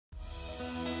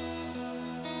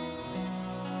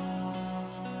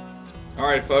All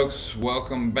right, folks,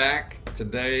 welcome back.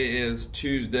 Today is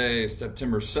Tuesday,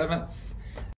 September 7th.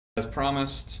 As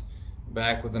promised,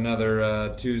 back with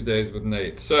another Tuesdays with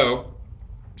Nate. So,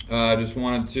 I just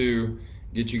wanted to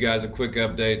get you guys a quick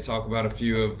update, talk about a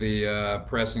few of the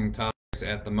pressing topics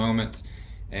at the moment,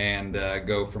 and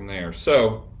go from there.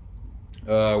 So,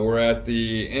 we're at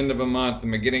the end of a month, the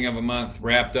beginning of a month,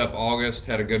 wrapped up August,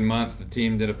 had a good month. The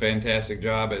team did a fantastic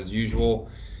job as usual.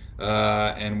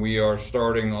 And we are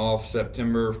starting off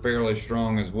September fairly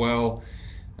strong as well.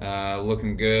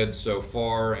 Looking good so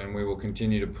far, and we will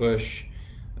continue to push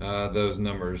those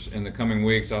numbers. In the coming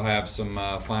weeks, I'll have some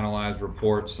finalized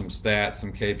reports, some stats,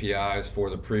 some KPIs for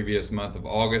the previous month of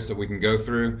August that we can go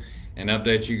through and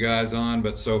update you guys on,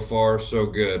 but so far, so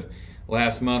good.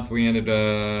 Last month, we ended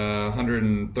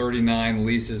 139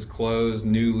 leases closed,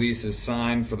 new leases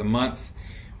signed for the month.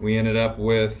 We ended up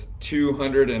with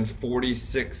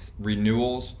 246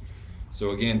 renewals.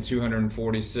 So again,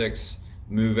 246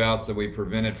 move-outs that we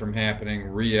prevented from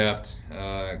happening, re-upped,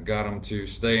 got them to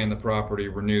stay in the property,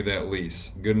 renew that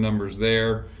lease. Good numbers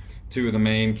there. Two of the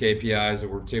main KPIs that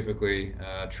we're typically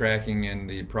tracking in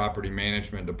the property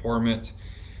management department.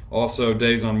 Also,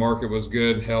 days on market was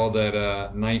good, held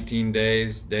at 19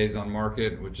 days on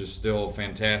market, which is still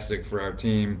fantastic for our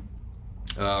team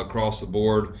across the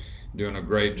board. Doing a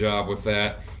great job with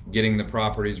that, getting the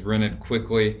properties rented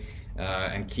quickly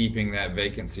and keeping that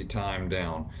vacancy time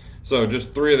down. So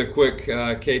just three of the quick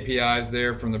KPIs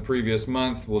there from the previous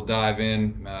month. We'll dive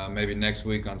in maybe next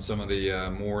week on some of the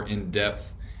more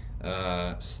in-depth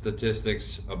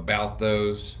statistics about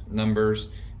those numbers,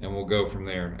 and we'll go from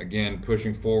there. Again,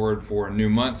 pushing forward for a new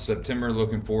month, September,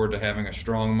 looking forward to having a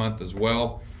strong month as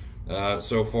well.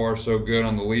 So far, so good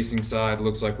on the leasing side.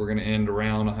 Looks like we're going to end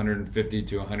around 150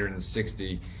 to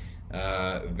 160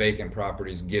 vacant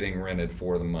properties getting rented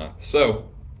for the month. So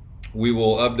we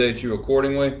will update you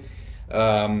accordingly.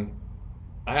 I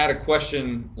had a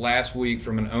question last week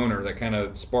from an owner that kind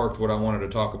of sparked what I wanted to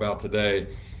talk about today.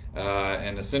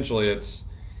 And essentially it's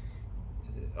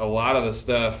a lot of the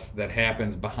stuff that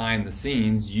happens behind the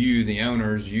scenes. You, the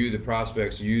owners, you, the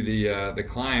prospects, you, the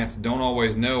clients, don't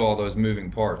always know all those moving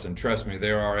parts. And trust me,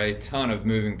 there are a ton of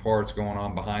moving parts going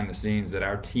on behind the scenes that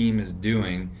our team is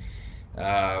doing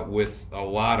with a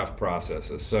lot of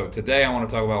processes. So today I want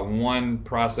to talk about one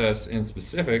process in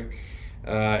specific,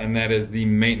 and that is the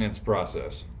maintenance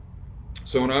process.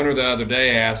 So an owner the other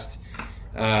day asked,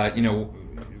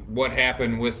 what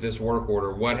happened with this work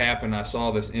order? What happened? I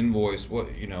saw this invoice.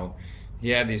 He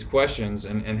had these questions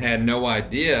and had no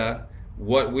idea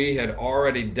what we had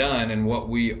already done and what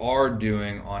we are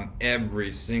doing on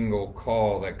every single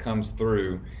call that comes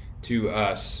through to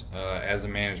us as a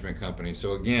management company.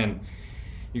 So again,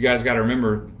 you guys got to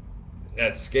remember,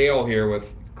 at scale here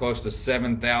with close to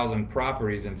 7,000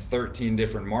 properties in 13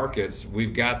 different markets,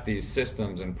 we've got these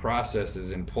systems and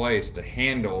processes in place to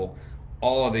handle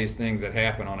all of these things that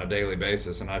happen on a daily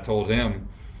basis. And I told him,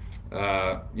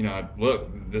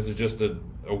 look, this is just a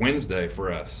Wednesday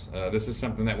for us. This is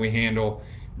something that we handle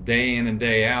day in and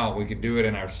day out. We can do it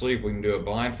in our sleep. We can do it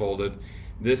blindfolded.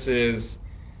 This is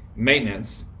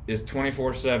maintenance, is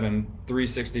 24/7,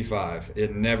 365.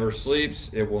 It never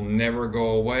sleeps. It will never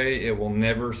go away. It will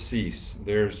never cease.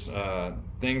 There's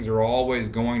things are always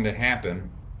going to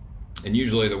happen. And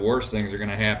usually the worst things are going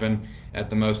to happen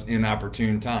at the most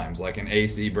inopportune times, like an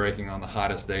AC breaking on the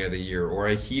hottest day of the year or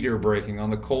a heater breaking on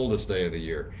the coldest day of the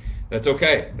year. That's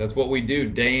okay. That's what we do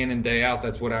day in and day out.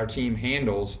 That's what our team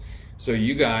handles. So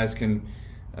you guys can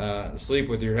sleep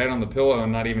with your head on the pillow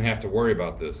and not even have to worry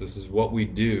about this. This is what we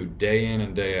do day in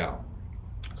and day out.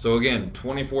 So again,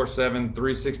 24/7,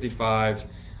 365,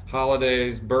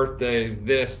 holidays, birthdays,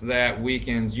 this, that,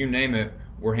 weekends, you name it,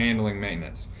 we're handling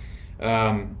maintenance.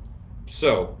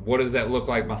 So what does that look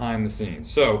like behind the scenes?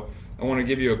 So I want to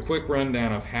give you a quick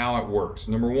rundown of how it works.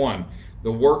 Number one,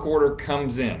 the work order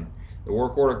comes in. The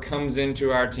work order comes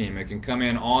into our team. It can come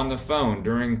in on the phone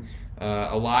during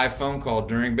a live phone call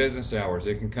during business hours.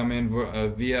 It can come in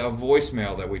via a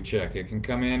voicemail that we check. It can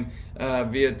come in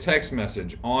via text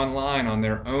message, online on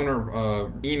their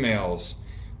owner emails,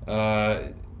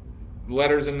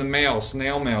 letters in the mail,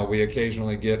 snail mail. We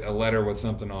occasionally get a letter with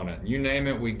something on it. You name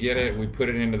it, we get it, we put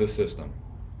it into the system.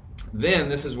 Then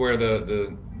this is where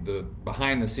the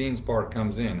behind the scenes part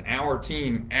comes in. Our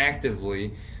team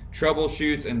actively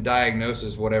troubleshoots and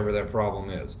diagnoses whatever that problem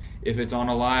is. If it's on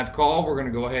a live call, we're going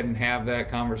to go ahead and have that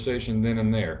conversation then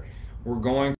and there. We're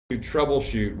going to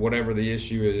troubleshoot whatever the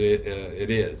issue it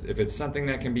is. If it's something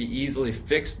that can be easily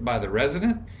fixed by the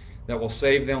resident, that will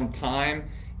save them time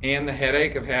and the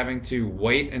headache of having to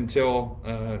wait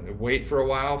for a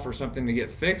while for something to get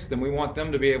fixed, then we want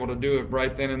them to be able to do it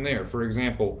right then and there. For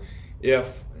example,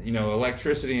 if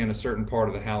electricity in a certain part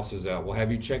of the house is out, we'll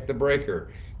have you check the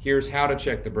breaker. Here's how to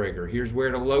check the breaker. Here's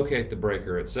where to locate the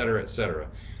breaker, et cetera, et cetera.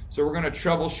 So we're going to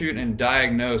troubleshoot and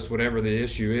diagnose whatever the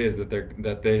issue is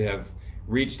that they have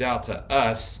reached out to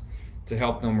us to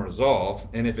help them resolve.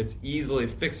 And if it's easily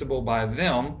fixable by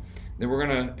them, then we're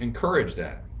going to encourage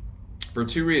that for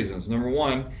two reasons. Number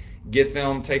one, get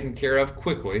them taken care of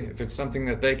quickly. If it's something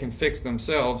that they can fix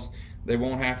themselves, they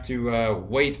won't have to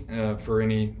wait for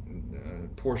any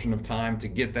portion of time to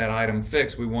get that item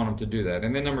fixed. We want them to do that.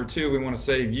 And then number two, we want to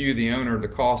save you, the owner, the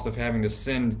cost of having to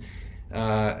send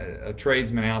a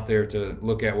tradesman out there to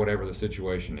look at whatever the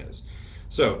situation is.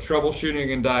 So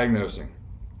troubleshooting and diagnosing.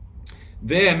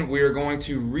 Then we are going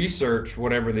to research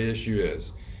whatever the issue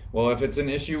is. Well, if it's an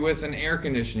issue with an air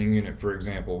conditioning unit, for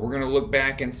example, we're going to look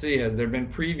back and see, has there been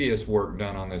previous work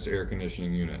done on this air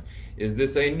conditioning unit? Is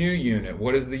this a new unit?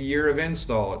 What is the year of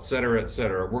install, et cetera, et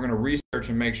cetera? We're going to research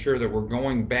and make sure that we're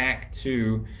going back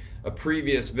to a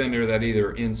previous vendor that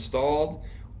either installed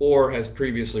or has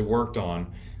previously worked on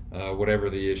whatever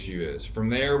the issue is. From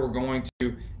there, we're going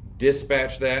to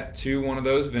dispatch that to one of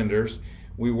those vendors.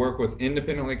 We work with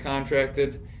independently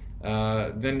contracted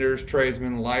vendors,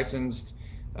 tradesmen, licensed,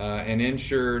 and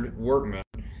insured workmen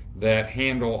that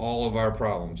handle all of our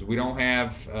problems. We don't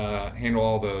handle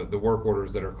all the work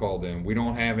orders that are called in. We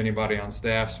don't have anybody on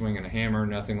staff swinging a hammer,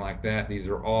 nothing like that. These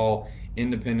are all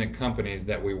independent companies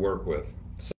that we work with.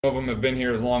 Some of them have been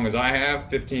here as long as I have,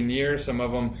 15 years. Some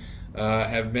of them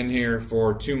have been here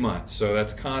for 2 months. So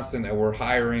that's constant that we're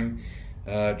hiring,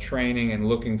 training, and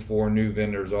looking for new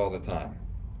vendors all the time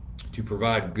to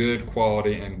provide good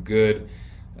quality and good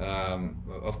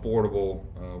affordable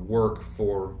work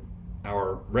for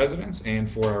our residents and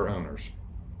for our owners.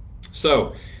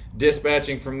 So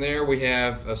dispatching from there, we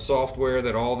have a software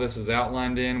that all this is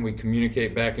outlined in. We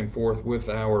communicate back and forth with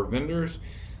our vendors.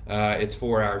 It's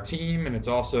for our team, and it's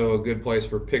also a good place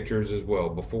for pictures as well,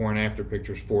 before and after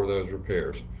pictures for those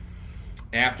repairs.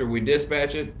 After we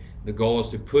dispatch it, the goal is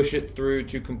to push it through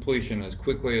to completion as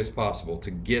quickly as possible,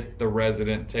 to get the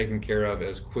resident taken care of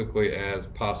as quickly as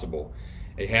possible.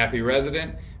 A happy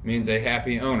resident means a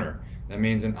happy owner. That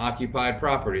means an occupied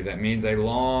property. That means a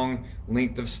long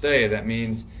length of stay. That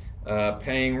means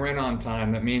paying rent on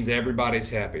time. That means everybody's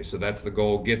happy. So that's the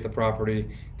goal: get the property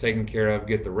taken care of,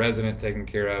 get the resident taken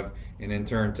care of, and in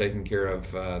turn taking care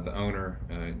of the owner,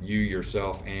 you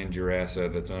yourself, and your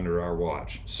asset that's under our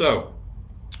watch. So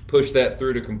push that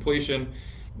through to completion,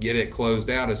 get it closed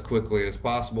out as quickly as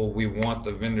possible. We want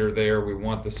the vendor there. We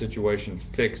want the situation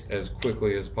fixed as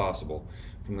quickly as possible.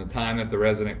 From the time that the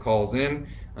resident calls in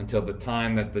until the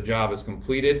time that the job is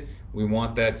completed, we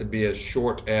want that to be as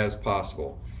short as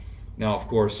possible. Now, of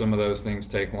course, some of those things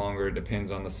take longer. It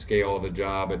depends on the scale of the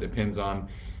job. It depends on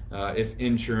if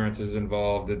insurance is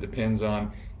involved. It depends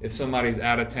on if somebody's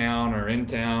out of town or in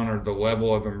town, or the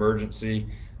level of emergency,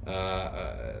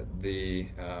 the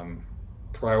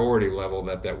priority level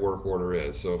that work order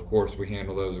is. So of course we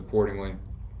handle those accordingly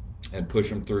and push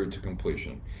them through to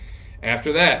completion.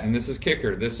 After that, and this is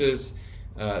kicker, this is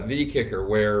the kicker,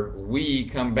 where we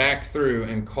come back through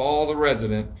and call the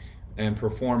resident and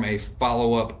perform a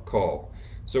follow-up call.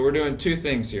 So we're doing two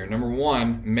things here. Number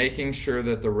one, making sure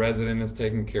that the resident is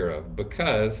taken care of,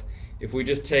 because if we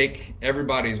just take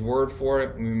everybody's word for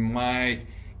it, we might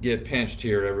get pinched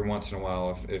here every once in a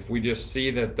while. If we just see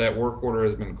that work order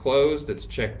has been closed, it's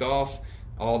checked off,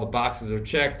 all the boxes are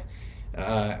checked,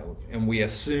 and we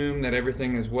assume that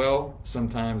everything is well,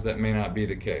 sometimes that may not be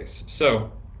the case.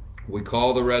 So we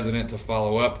call the resident to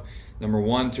follow up, number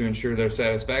one, to ensure their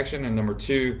satisfaction, and number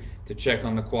two, to check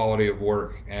on the quality of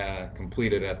work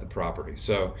completed at the property.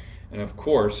 So, and of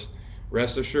course,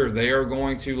 rest assured, they are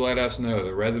going to let us know,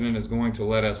 the resident is going to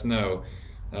let us know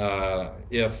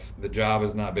if the job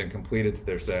has not been completed to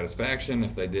their satisfaction,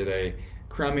 if they did a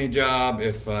crummy job,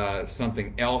 if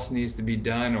something else needs to be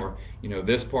done, or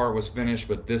this part was finished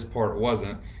but this part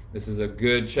wasn't. This is a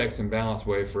good checks and balance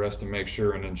way for us to make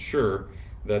sure and ensure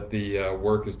that the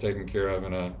work is taken care of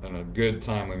in a good,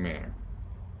 timely manner.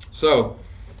 So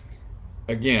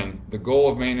again, the goal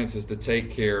of maintenance is to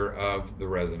take care of the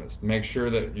residents. Make sure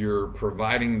that you're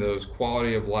providing those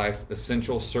quality of life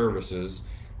essential services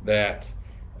that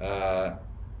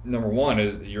number one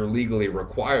is you're legally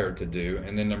required to do,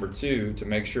 and then number two, to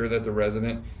make sure that the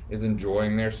resident is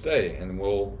enjoying their stay and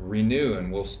will renew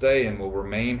and will stay and will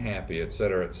remain happy, et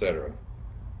cetera, et cetera.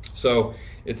 So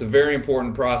it's a very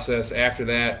important process. After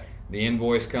that, the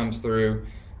invoice comes through.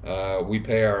 We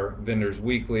pay our vendors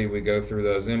weekly. We go through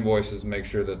those invoices, make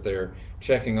sure that they're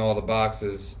checking all the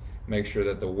boxes, make sure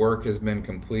that the work has been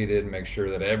completed, make sure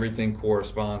that everything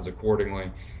corresponds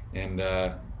accordingly, and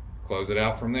close it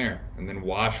out from there. And then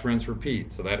wash, rinse,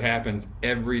 repeat. So that happens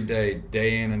every day,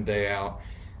 day in and day out,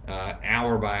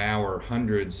 hour by hour.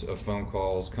 Hundreds of phone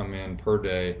calls come in per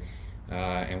day,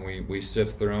 and we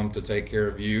sift through them to take care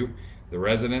of you, the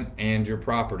resident, and your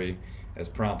property as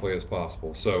promptly as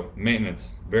possible. So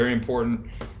maintenance, very important,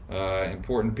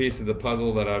 important piece of the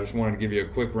puzzle that I just wanted to give you a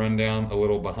quick rundown, a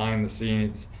little behind the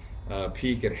scenes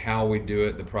peek at how we do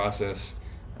it, the process,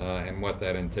 and what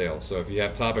that entails. So if you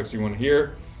have topics you want to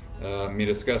hear me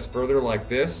discuss further like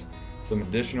this, some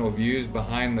additional views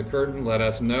behind the curtain, let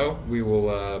us know. We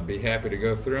will be happy to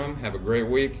go through them. Have a great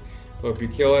week. Hope you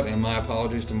kill it. And my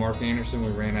apologies to Mark Anderson.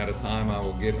 We ran out of time. I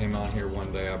will get him on here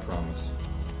one day, I promise.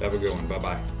 Have a good one.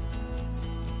 Bye-bye.